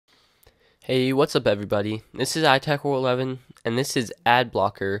Hey, what's up everybody? This is iTech11 and this is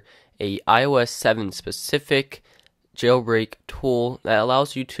AdBlocker, a iOS 7 specific jailbreak tool that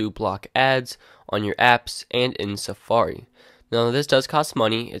allows you to block ads on your apps and in Safari. Now this does cost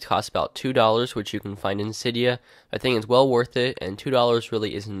money. It costs about $2, which you can find in Cydia. I think it's well worth it, and $2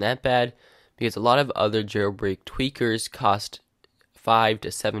 really isn't that bad because a lot of other jailbreak tweakers cost $5 to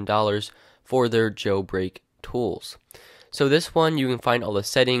 $7 for their jailbreak tools. So this one, you can find all the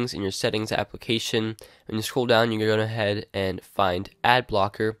settings in your settings application. When you scroll down, you're going to go ahead and find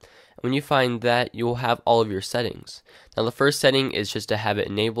AdBlocker. When you find that, you'll have all of your settings. Now the first setting is just to have it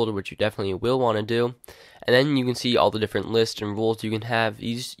enabled, which you definitely will want to do. And then you can see all the different lists and rules you can have.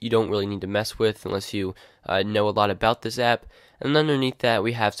 These you don't really need to mess with unless you know a lot about this app. And underneath that,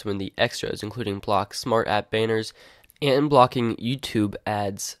 we have some of the extras, including block smart app banners and blocking YouTube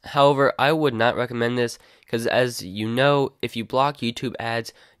ads. However, I would not recommend this because, as you know, if you block YouTube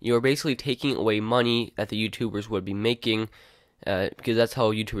ads, you are basically taking away money that the YouTubers would be making, because that's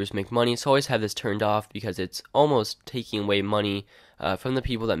how YouTubers make money. So always have this turned off because it's almost taking away money from the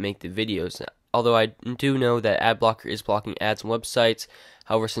people that make the videos. Although I do know that AdBlocker is blocking ads on websites.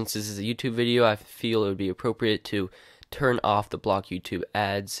 However, since this is a YouTube video, I feel it would be appropriate to turn off the block YouTube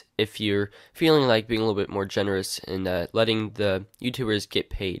ads if you're feeling like being a little bit more generous and letting the YouTubers get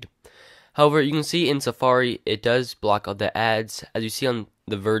paid. However, you can see in Safari it does block all the ads. As you see on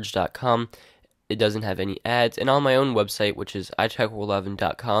theverge.com, it doesn't have any ads, and on my own website, which is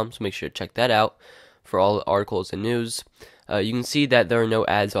iTech11.com, so make sure to check that out for all the articles and news. You can see that there are no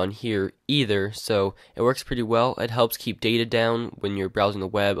ads on here either, so it works pretty well. It helps keep data down when you're browsing the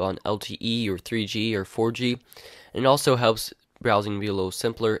web on LTE or 3G or 4G, and it also helps browsing be a little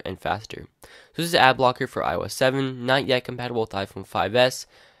simpler and faster. So this is AdBlocker for iOS 7, not yet compatible with iPhone 5s,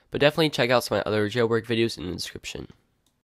 but definitely check out some of my other jailbreak videos in the description.